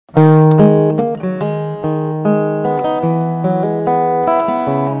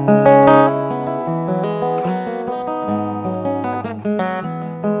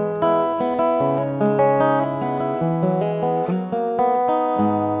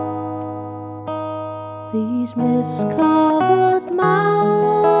These mist-covered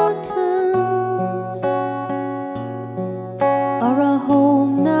mountains are a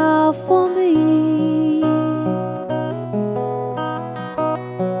home now for me,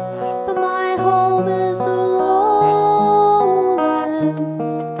 but my home is the lowlands,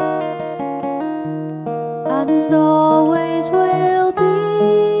 and always will be.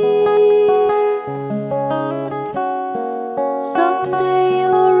 Someday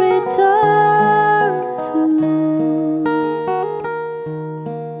you'll return to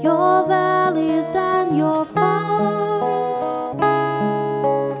your valleys and your farms,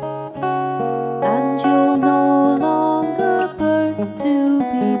 and you'll no longer burn to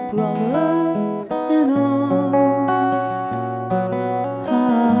be brothers in arms.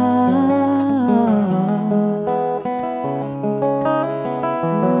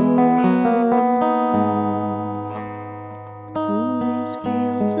 Through these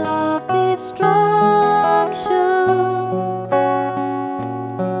fields of destruction,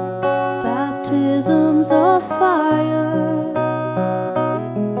 baptisms of fire,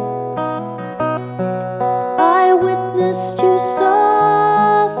 I witnessed you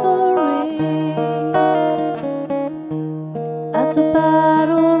suffering as the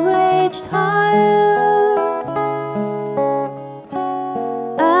battle raged higher.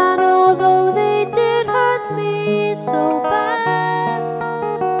 And although they did hurt me so bad,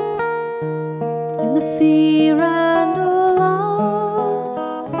 in the fear and alarm,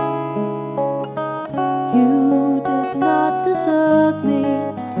 you did not desert me,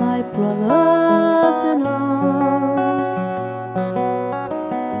 my brothers in arms.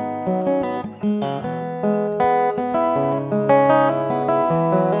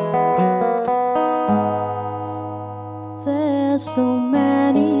 There's so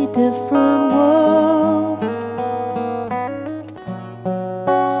many different worlds,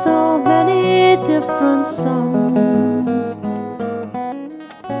 so many different suns,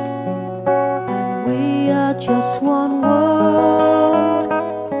 and we are just one world,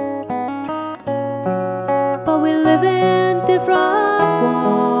 but we live in different ones.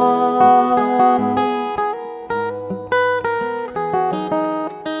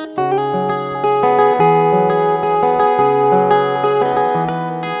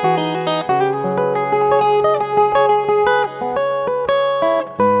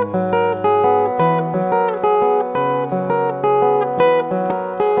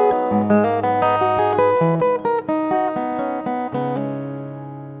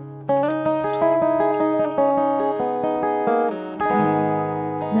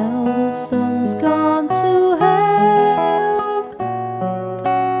 Now the sun's gone to hell,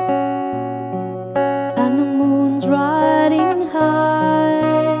 and the moon's riding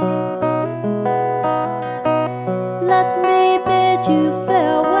high. Let me bid you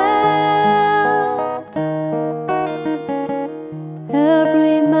farewell.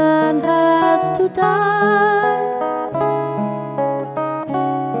 Every man has to die.